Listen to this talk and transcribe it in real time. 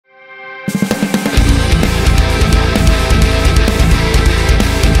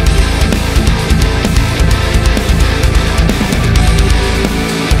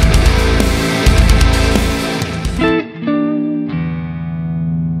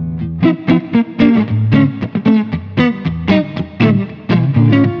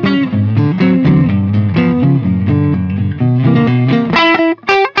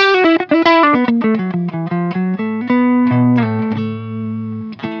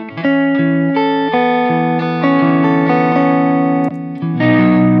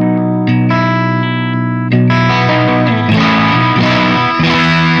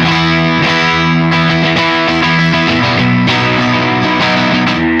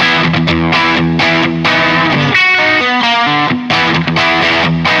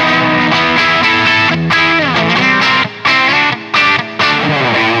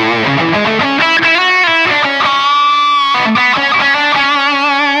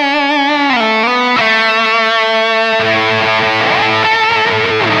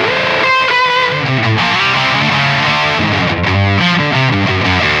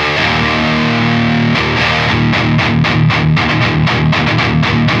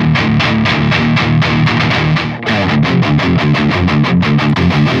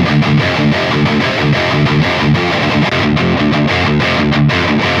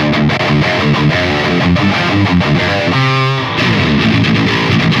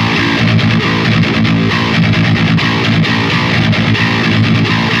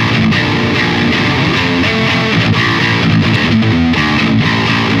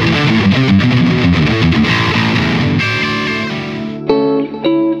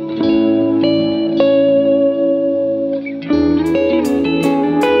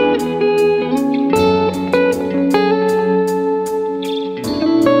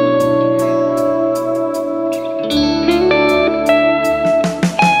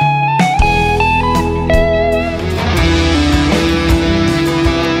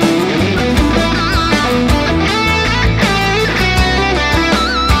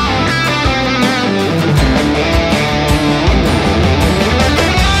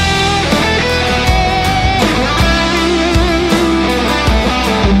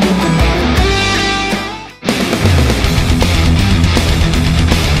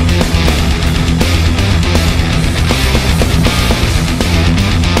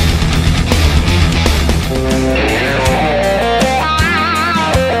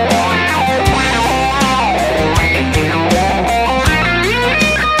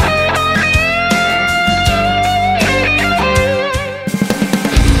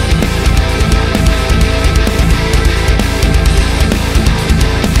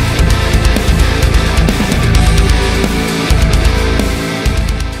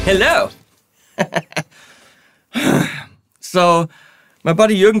Hello. So, my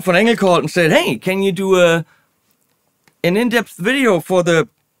buddy Jürgen von Engel called and said, hey, can you do an in-depth video for the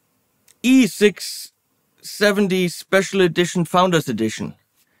E670 Special Edition Founders Edition?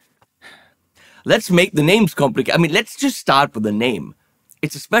 Let's make the names complicated. I mean, let's just start with the name.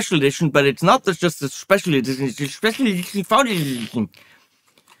 It's a special edition, but it's not just a special edition. It's a special edition, Founders Edition.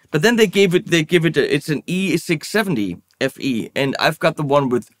 But then it's an E670 FE, and I've got the one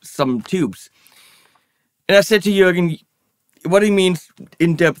with some tubes. And I said to Jürgen, what do you mean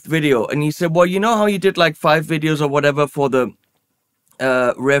in-depth video? And he said, well, you know how you did like 5 videos or whatever for the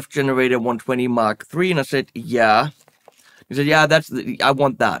Rev Generator 120 Mark III? And I said, yeah. He said, yeah, I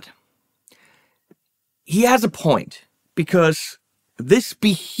want that. He has a point, because this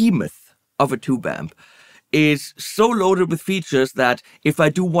behemoth of a tube amp is so loaded with features that if I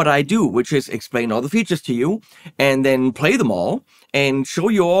do what I do, which is explain all the features to you and then play them all and show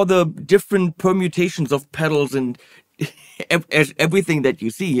you all the different permutations of pedals and everything that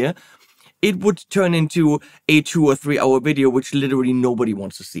you see here, it would turn into a 2 or 3 hour video, which literally nobody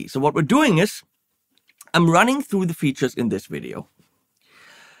wants to see. So what we're doing is I'm running through the features in this video,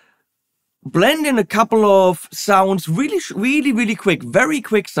 blend in a couple of sounds, really quick, very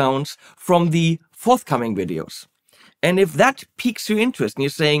quick sounds from the forthcoming videos. And if that piques your interest and you're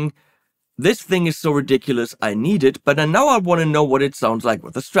saying, this thing is so ridiculous, I need it, but now I want to know what it sounds like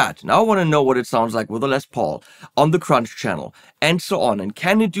with a Strat. Now I want to know what it sounds like with a Les Paul on the Crunch channel, and so on. And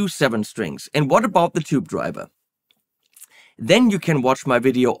can it do 7 strings? And what about the tube driver? Then you can watch my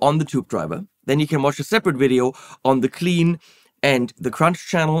video on the tube driver. Then you can watch a separate video on the Clean and the Crunch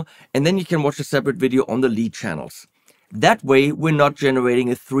channel, and then you can watch a separate video on the lead channels. That way, we're not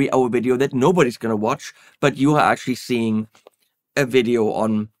generating a 3-hour video that nobody's going to watch, but you are actually seeing a video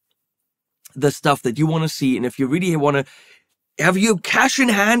on the stuff that you want to see. And if you really want to have your cash in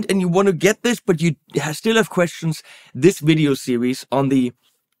hand and you want to get this, but you still have questions, this video series on the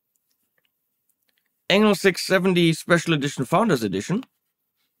Engl 670 Special Edition Founders Edition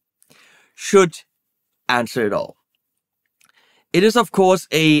should answer it all. It is, of course,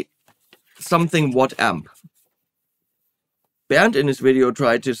 a something watt amp. Bernd in his video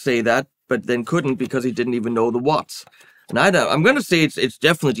tried to say that, but then couldn't because he didn't even know the watts. And I'm going to say it's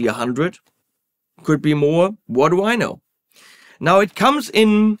definitely 100. Could be more. What do I know? Now, it comes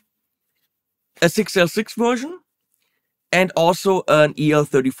in a 6L6 version and also an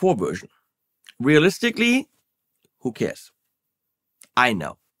EL34 version. Realistically, who cares? I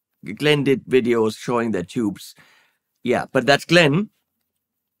know. Glenn did videos showing their tubes. Yeah, but that's Glenn.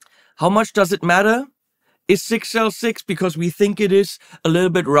 How much does it matter? Is 6L6 because we think it is a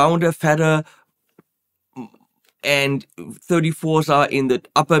little bit rounder, fatter, and 34s are in the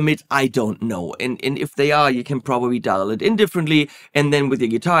upper mid? I don't know. And if they are, you can probably dial it in differently. And then with your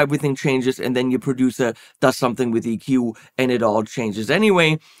guitar, everything changes. And then your producer does something with EQ and it all changes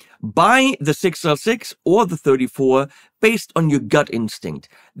anyway. Buy the 6L6 or the 34 based on your gut instinct.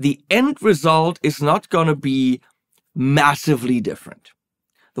 The end result is not going to be massively different.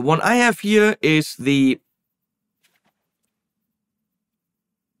 The one I have here is the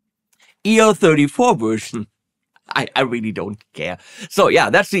EL34 version. I really don't care. So yeah,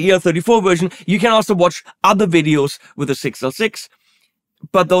 that's the EL34 version. You can also watch other videos with the 6L6,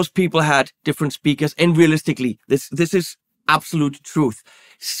 but those people had different speakers. And realistically, this is absolute truth.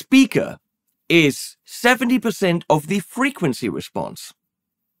 Speaker is 70% of the frequency response.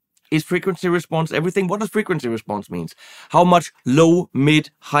 Is frequency response everything? What does frequency response means? How much low, mid,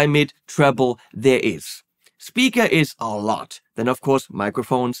 high, mid, treble there is. Speaker is a lot. Then of course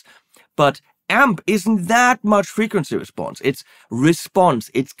microphones, but amp isn't that much frequency response. It's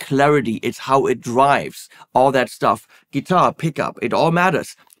response, it's clarity, it's how it drives, all that stuff. Guitar, pickup, it all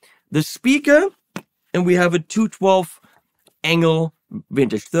matters. The speaker, and we have a 212 Engl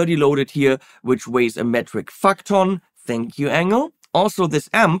Vintage 30 loaded here, which weighs a metric fuck ton. Thank you, Engl. Also, this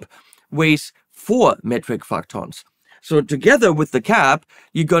amp weighs 4 metric fuck tons. So together with the cab,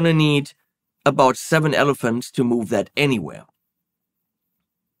 you're gonna need about 7 elephants to move that anywhere.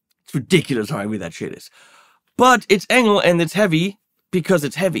 It's ridiculous how heavy that shit is. But it's Engl and it's heavy because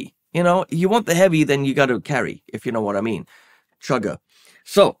it's heavy. You know, you want the heavy, then you got to carry, if you know what I mean. Chugger.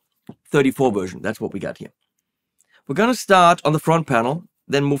 So, 34 version, that's what we got here. We're going to start on the front panel,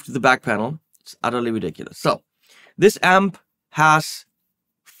 then move to the back panel. It's utterly ridiculous. So, this amp has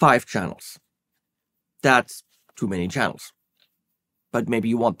 5 channels. That's too many channels. But maybe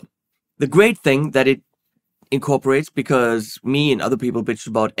you want them. The great thing that it incorporates, because me and other people bitched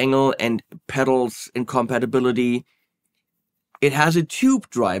about Engl and pedals incompatibility, it has a tube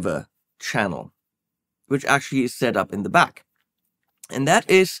driver channel, which actually is set up in the back. And that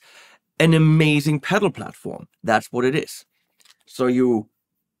is an amazing pedal platform. That's what it is. So you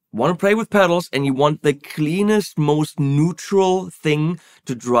want to play with pedals and you want the cleanest, most neutral thing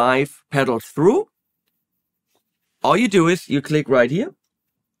to drive pedals through. All you do is you click right here.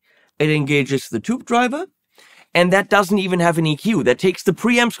 It engages the tube driver. And that doesn't even have an EQ. That takes the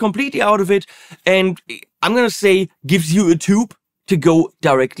preamps completely out of it. And I'm going to say gives you a tube to go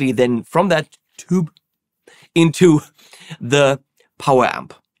directly then from that tube into the power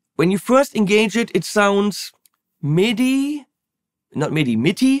amp. When you first engage it, it sounds MIDI, not MIDI,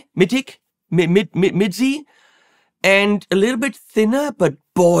 MIDI, and a little bit thinner, but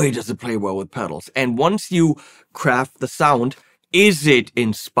boy, does it play well with pedals. And once you craft the sound, is it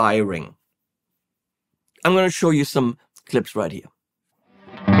inspiring? I'm going to show you some clips right here.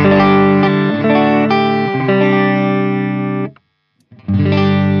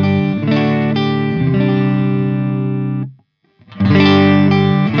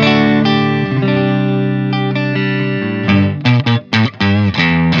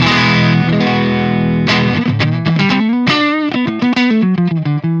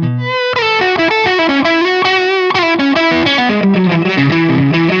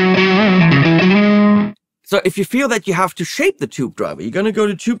 So if you feel that you have to shape the tube driver, you're going to go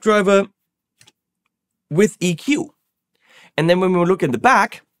to tube driver with EQ. And then when we look in the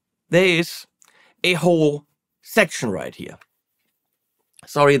back, there is a whole section right here.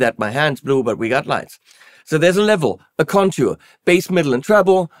 Sorry that my hand's blue, but we got lights. So there's a level, a contour, bass, middle, and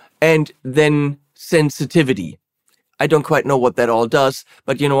treble, and then sensitivity. I don't quite know what that all does,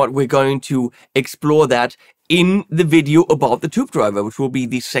 but you know what? We're going to explore that in the video about the tube driver, which will be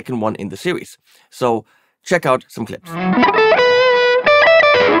the second one in the series. So check out some clips.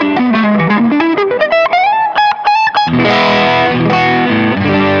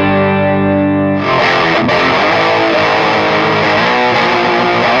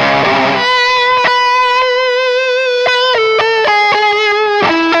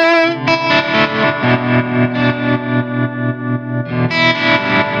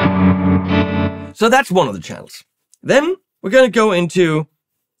 So that's one of the channels. Then we're going to go into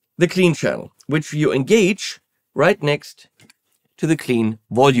the clean channel, which you engage right next to the clean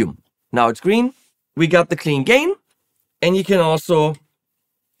volume. Now it's green. We got the clean gain, and you can also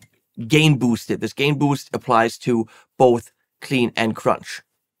gain boost it. This gain boost applies to both clean and crunch.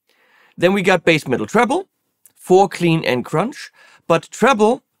 Then we got bass, middle, treble for clean and crunch, but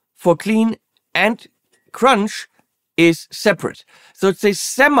treble for clean and crunch is separate. So it's a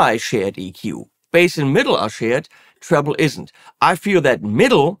semi-shared EQ. Bass and middle are shared, treble isn't. I feel that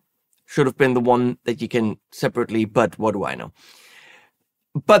middle should have been the one that you can separately, but what do I know?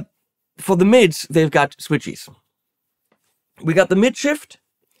 But for the mids, they've got switchies. We got the mid shift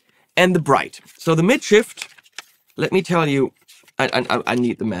and the bright. So the mid shift, let me tell you, I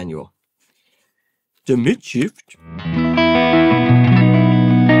need the manual. The mid shift.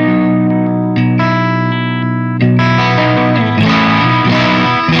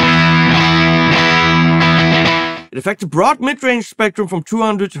 It affects a broad mid-range spectrum from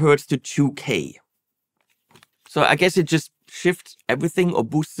 200 Hz to 2K. So I guess it just shifts everything or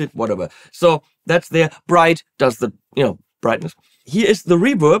boosts it, whatever. So that's there. Bright does the, brightness. Here is the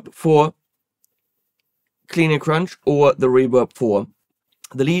reverb for clean and crunch, or the reverb for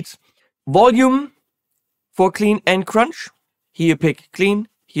the leads. Volume for clean and crunch. Here pick clean,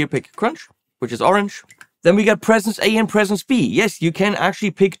 here pick crunch, which is orange. Then we got presence A and presence B. Yes, you can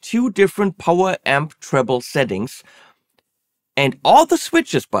actually pick two different power amp treble settings. And all the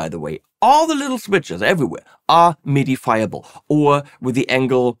switches, by the way, all the little switches everywhere are MIDI-fiable. Or with the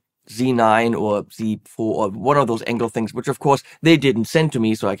Engl Z9 or Z4 or one of those Engl things, which of course they didn't send to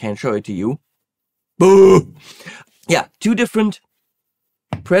me, so I can't show it to you. Boo! Yeah, two different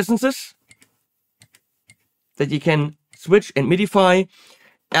presences that you can switch and MIDI-fy,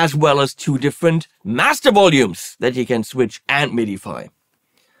 as well as two different master volumes that you can switch and MIDI-fy.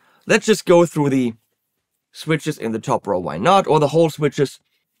 Let's just go through the switches in the top row, why not? Or the whole switches.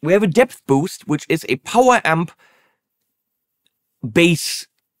 We have a depth boost, which is a power amp bass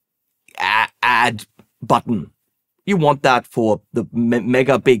add button. You want that for the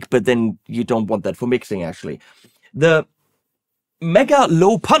mega big, but then you don't want that for mixing, actually. The mega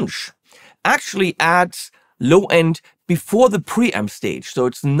low punch actually adds low end before the preamp stage. So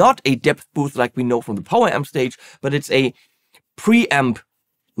it's not a depth boost like we know from the power amp stage, but it's a preamp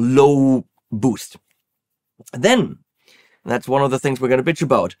low boost. Then, that's one of the things we're going to bitch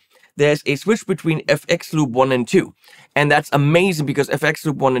about. There's a switch between FX loop 1 and 2. And that's amazing because FX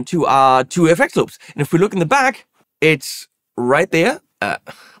loop 1 and 2 are two FX loops. And if we look in the back, it's right there,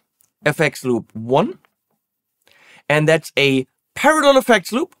 FX loop 1. And that's a parallel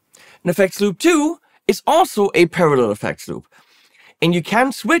effects loop. An effects loop 2 is also a parallel effects loop. And you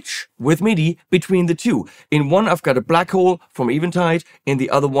can switch with MIDI between the two. In one, I've got a black hole from Eventide. In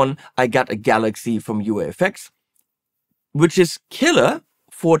the other one, I got a galaxy from UAFX, which is killer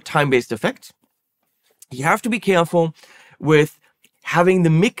for time-based effects. You have to be careful with having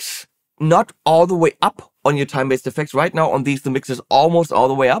the mix not all the way up on your time-based effects. Right now on these, the mix is almost all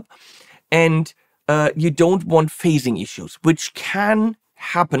the way up. And you don't want phasing issues, which can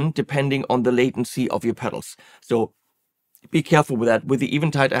happen depending on the latency of your pedals. So be careful with that. With the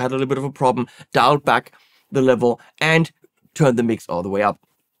Eventide, I had a little bit of a problem. Dialed back the level and turned the mix all the way up.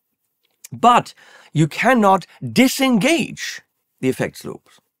 But you cannot disengage the effects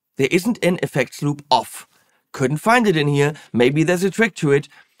loops. There isn't an effects loop off. Couldn't find it in here. Maybe there's a trick to it.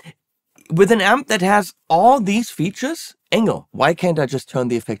 With an amp that has all these features, Engl, why can't I just turn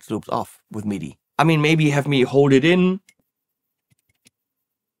the effects loops off with MIDI? I mean, maybe have me hold it in.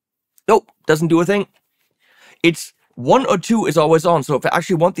 Nope, doesn't do a thing. It's 1 or 2 is always on. So if I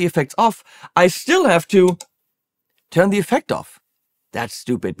actually want the effects off, I still have to turn the effect off. That's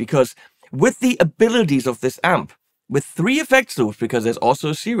stupid, because with the abilities of this amp, with 3 effects loops, because there's also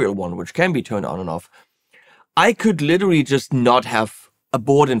a serial one, which can be turned on and off, I could literally just not have a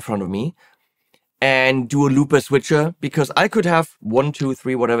board in front of me and do a looper switcher, because I could have 1, 2,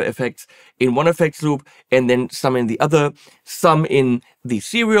 3, whatever effects in one effects loop, and then some in the other, some in the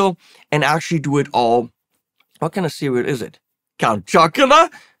serial, and actually do it all. What kind of serial is it? Count Chocula?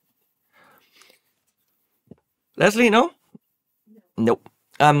 Leslie, no? Nope.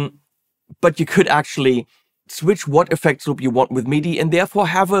 But you could actually switch what effects loop you want with MIDI and therefore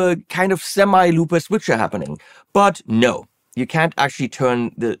have a kind of semi-looper switcher happening. But no, you can't actually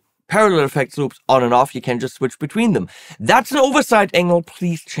turn the parallel effects loops on and off. You can just switch between them. That's an oversight, Engl.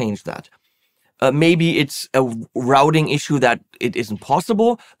 Please change that. Maybe it's a routing issue that it isn't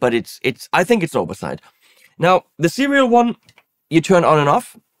possible, but I think it's an oversight. Now, the serial one, you turn on and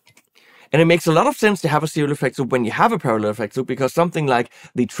off. And it makes a lot of sense to have a serial effects loop when you have a parallel effects loop, because something like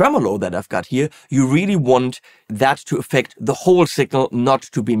the tremolo that I've got here, you really want that to affect the whole signal, not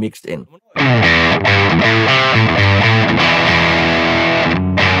to be mixed in.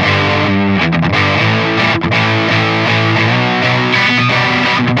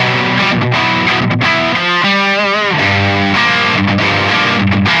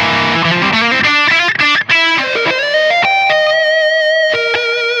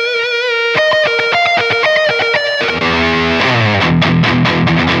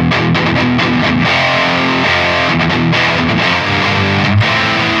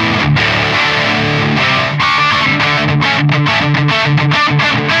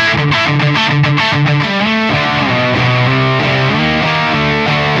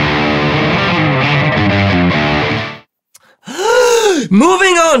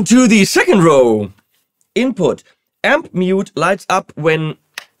 Moving on to the second row. Input. Amp mute lights up when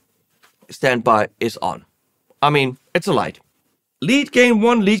standby is on. I mean, it's a light. Lead gain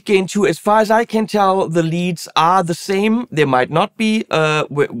 1, lead gain 2. As far as I can tell, the leads are the same. They might not be.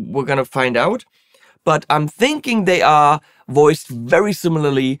 We're gonna find out. But I'm thinking they are voiced very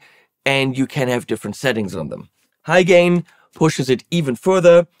similarly, and you can have different settings on them. High gain pushes it even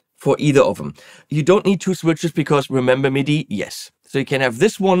further for either of them. You don't need 2 switches because remember MIDI? Yes. So you can have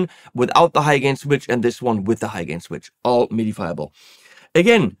this one without the high gain switch and this one with the high gain switch. All MIDI-fiable.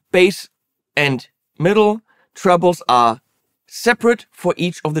 Again, bass and middle trebles are separate for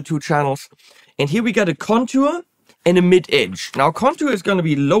each of the 2 channels. And here we got a contour and a mid-edge. Now contour is going to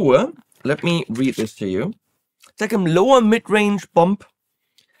be lower. Let me read this to you. It's like a lower mid-range bump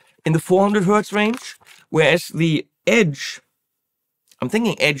in the 400 Hertz range, whereas the edge, I'm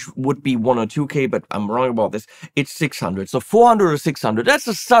thinking edge would be 1 or 2K, but I'm wrong about this. It's 600. So 400 or 600. That's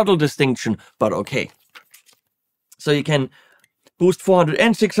a subtle distinction, but okay. So you can boost 400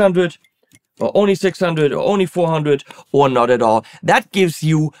 and 600, or only 600, or only 400, or not at all. That gives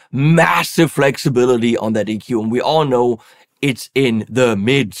you massive flexibility on that EQ, and we all know it's in the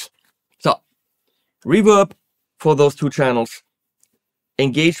mids. So, reverb for those 2 channels,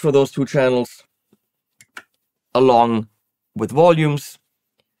 engage for those 2 channels, along with volumes,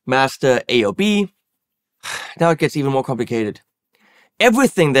 master A or B. Now it gets even more complicated.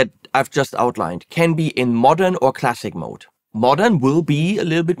 Everything that I've just outlined can be in modern or classic mode. Modern will be a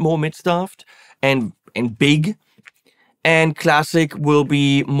little bit more mid-staffed and big, and classic will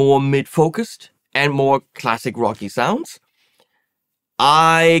be more mid-focused and more classic rocky sounds.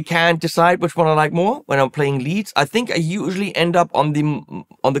 I can't decide which one I like more when I'm playing leads. I think I usually end up on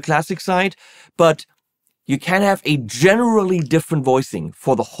the classic side, but you can have a generally different voicing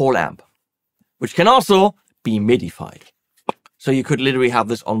for the whole amp, which can also be MIDI-fied. So you could literally have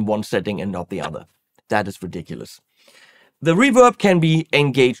this on one setting and not the other. That is ridiculous. The reverb can be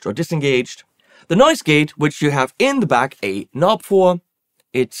engaged or disengaged. The noise gate, which you have in the back a knob for,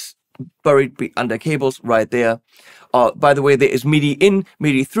 it's buried under cables right there. By the way, there is MIDI in,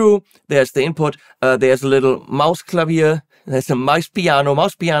 MIDI through. There's the input. There's a little mouse clavier. There's a mouse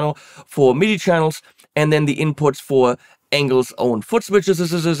piano for MIDI channels, and then the inputs for Engl's own foot switches.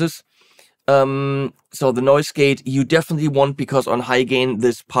 So the noise gate you definitely want, because on high gain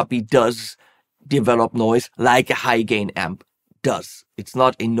this puppy does develop noise like a high gain amp does. It's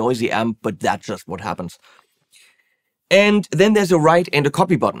not a noisy amp, but that's just what happens. And then there's a write and a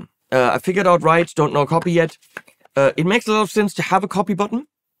copy button. I figured out write, don't know copy yet. It makes a lot of sense to have a copy button.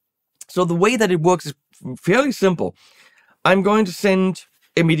 So the way that it works is fairly simple. I'm going to send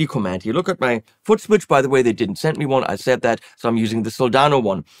a MIDI command here. Look at my foot switch. By the way, they didn't send me one. I said that, so I'm using the Soldano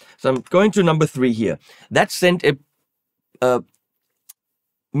one. So I'm going to number 3 here. That sent a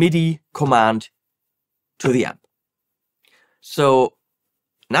MIDI command to the amp. So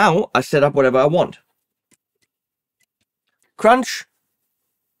now I set up whatever I want. Crunch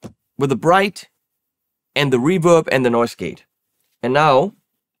with the bright and the reverb and the noise gate. And now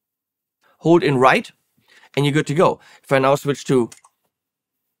hold in write and you're good to go. If I now switch to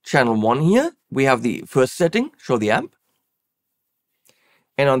channel 1 here, we have the first setting, show the amp.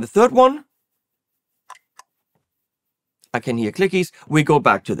 And on the third one, I can hear clickies. We go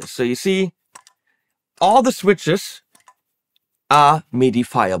back to this. So you see, all the switches are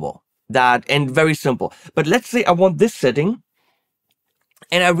MIDI-fiable. That, and very simple. But let's say I want this setting,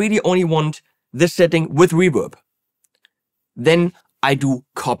 and I really only want this setting with reverb. Then I do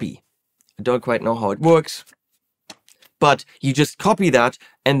copy. I don't quite know how it works, but you just copy that,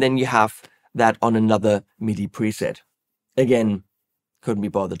 and then you have that on another MIDI preset. Again, couldn't be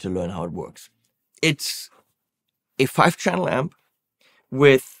bothered to learn how it works. It's a 5-channel amp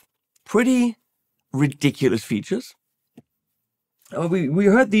with pretty ridiculous features. We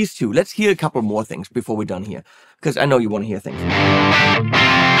heard these two. Let's hear a couple more things before we're done here, because I know you want to hear things.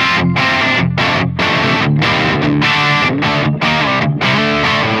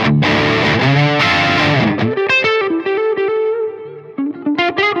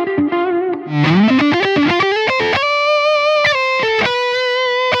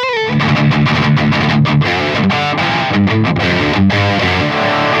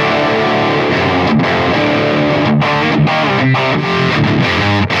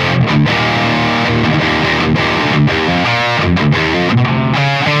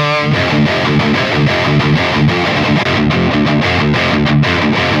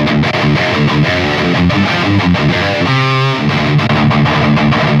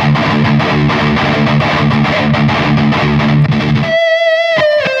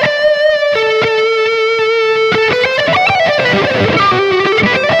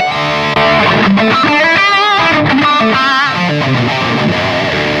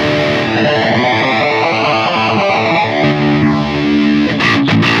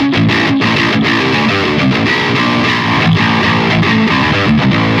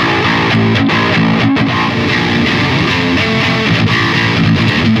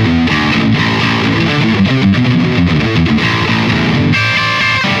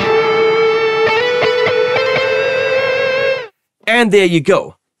 And there you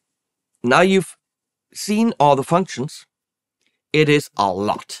go. Now you've seen all the functions. It is a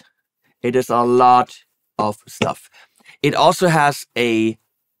lot. It is a lot of stuff. It also has a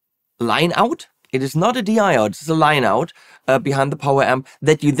line out. It is not a DI out, it's a line out behind the power amp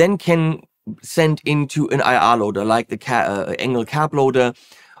that you then can send into an IR loader, like the Engl cab loader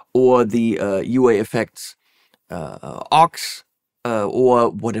or the UA Effects aux, or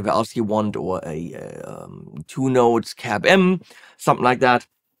whatever else you want, or a 2 notes cab M, something like that.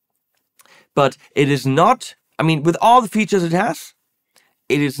 But it is not, I mean, with all the features it has,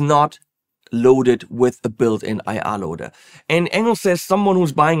 it is not loaded with a built-in IR loader. And Engl says someone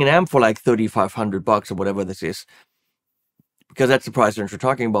who's buying an amp for like $3,500 or whatever this is, because that's the price range we're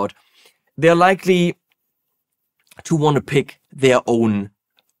talking about, they're likely to want to pick their own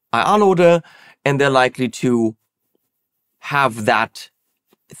IR loader, and they're likely to have that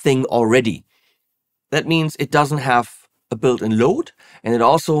thing already. That means it doesn't have a built-in load, and it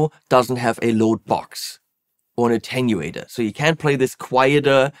also doesn't have a load box or an attenuator. So you can't play this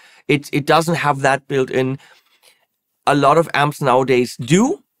quieter. It doesn't have that built in. A lot of amps nowadays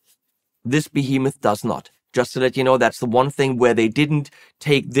do. This behemoth does not. Just to let you know, that's the one thing where they didn't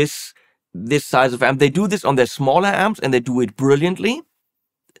take this size of amp. They do this on their smaller amps, and they do it brilliantly.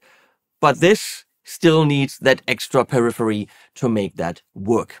 But this still needs that extra periphery to make that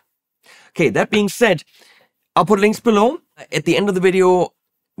work. Okay, that being said, I'll put links below. At the end of the video,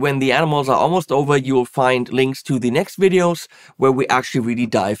 when the animals are almost over, you'll find links to the next videos where we actually really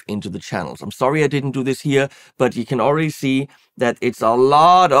dive into the channels. I'm sorry I didn't do this here, but you can already see that it's a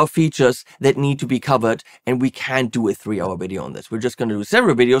lot of features that need to be covered, and we can't do a 3-hour video on this. We're just going to do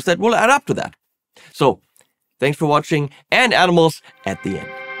several videos that will add up to that. So, thanks for watching, and animals at the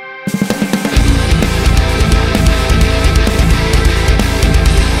end.